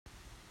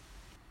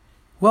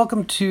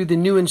Welcome to the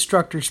New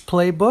Instructor's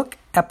Playbook,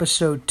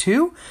 Episode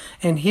 2,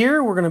 and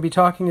here we're going to be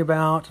talking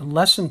about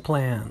lesson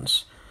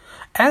plans.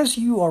 As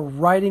you are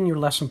writing your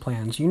lesson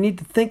plans, you need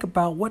to think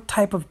about what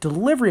type of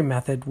delivery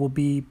method will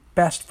be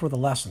best for the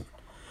lesson.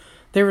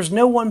 There is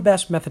no one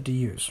best method to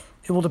use.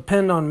 It will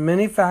depend on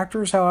many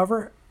factors,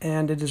 however,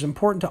 and it is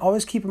important to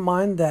always keep in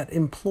mind that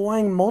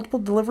employing multiple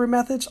delivery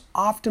methods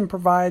often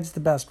provides the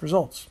best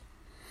results.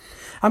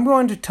 I'm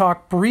going to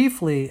talk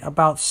briefly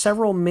about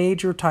several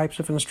major types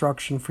of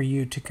instruction for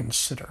you to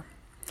consider.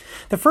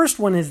 The first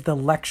one is the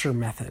lecture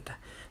method.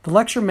 The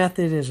lecture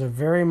method is a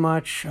very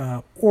much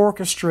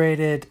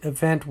orchestrated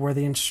event where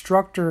the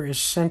instructor is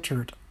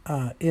centered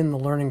in the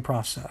learning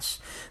process.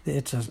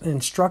 It's an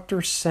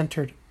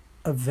instructor-centered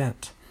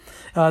event.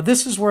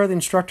 This is where the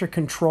instructor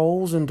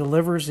controls and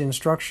delivers the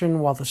instruction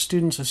while the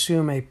students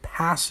assume a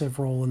passive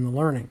role in the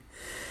learning.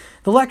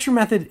 The lecture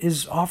method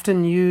is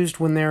often used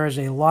when there is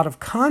a lot of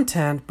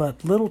content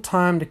but little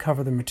time to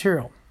cover the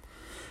material.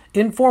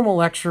 Informal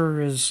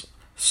lecture is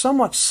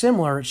somewhat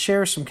similar. It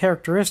shares some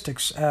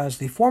characteristics as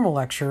the formal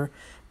lecture,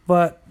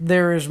 but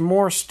there is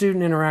more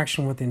student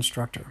interaction with the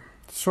instructor.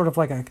 Sort of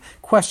like a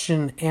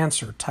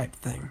question-answer type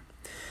thing.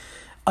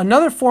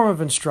 Another form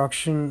of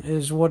instruction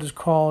is what is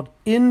called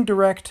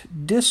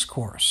indirect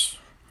discourse.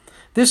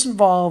 This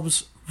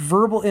involves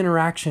verbal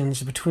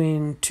interactions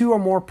between two or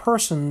more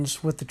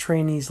persons with the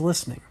trainees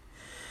listening.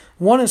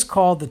 One is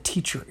called the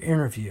teacher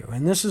interview,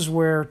 and this is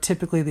where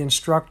typically the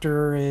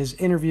instructor is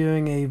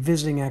interviewing a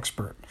visiting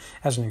expert,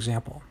 as an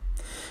example.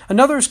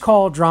 Another is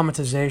called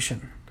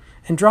dramatization,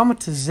 and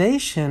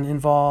dramatization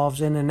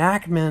involves an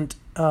enactment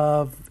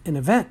of an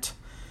event.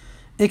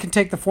 It can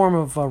take the form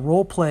of a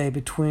role play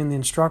between the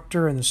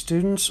instructor and the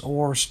students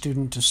or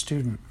student to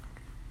student.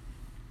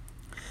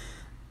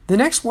 The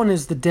next one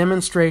is the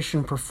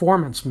demonstration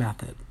performance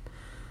method.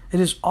 It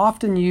is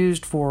often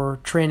used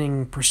for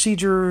training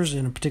procedures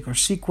in a particular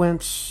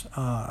sequence,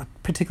 a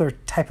particular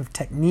type of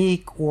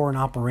technique, or an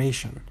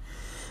operation.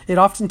 It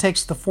often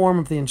takes the form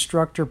of the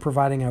instructor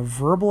providing a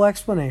verbal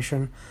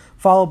explanation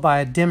followed by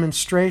a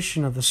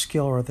demonstration of the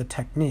skill or the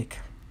technique.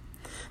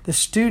 The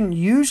student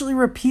usually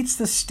repeats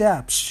the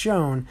steps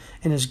shown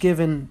and is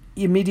given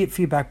immediate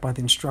feedback by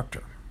the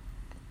instructor.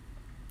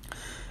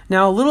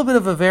 Now, a little bit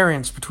of a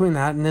variance between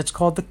that, and it's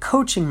called the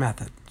coaching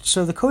method.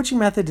 So the coaching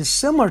method is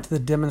similar to the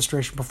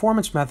demonstration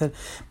performance method,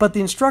 but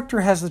the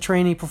instructor has the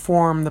trainee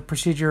perform the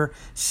procedure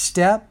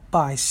step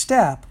by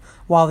step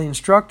while the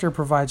instructor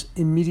provides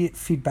immediate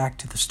feedback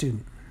to the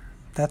student.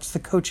 That's the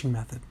coaching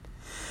method.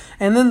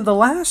 And then the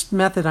last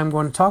method I'm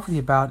going to talk with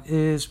you about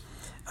is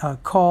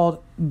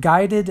called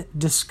guided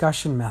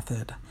discussion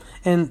method.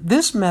 And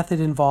this method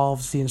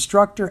involves the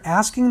instructor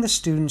asking the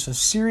students a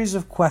series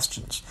of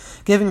questions,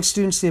 giving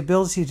students the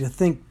ability to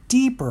think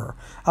deeper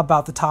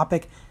about the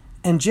topic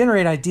and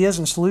generate ideas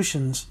and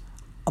solutions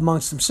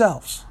amongst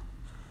themselves.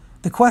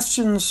 The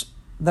questions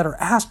that are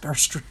asked are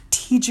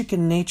strategic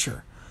in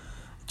nature.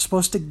 It's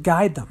supposed to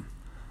guide them.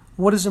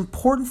 What is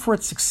important for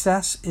its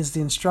success is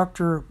the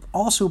instructor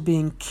also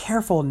being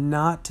careful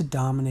not to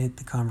dominate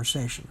the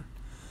conversation.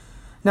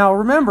 Now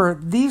remember,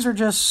 these are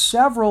just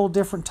several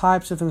different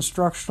types of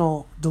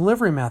instructional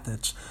delivery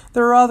methods.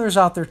 There are others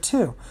out there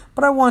too,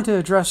 but I want to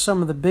address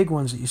some of the big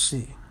ones that you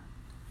see.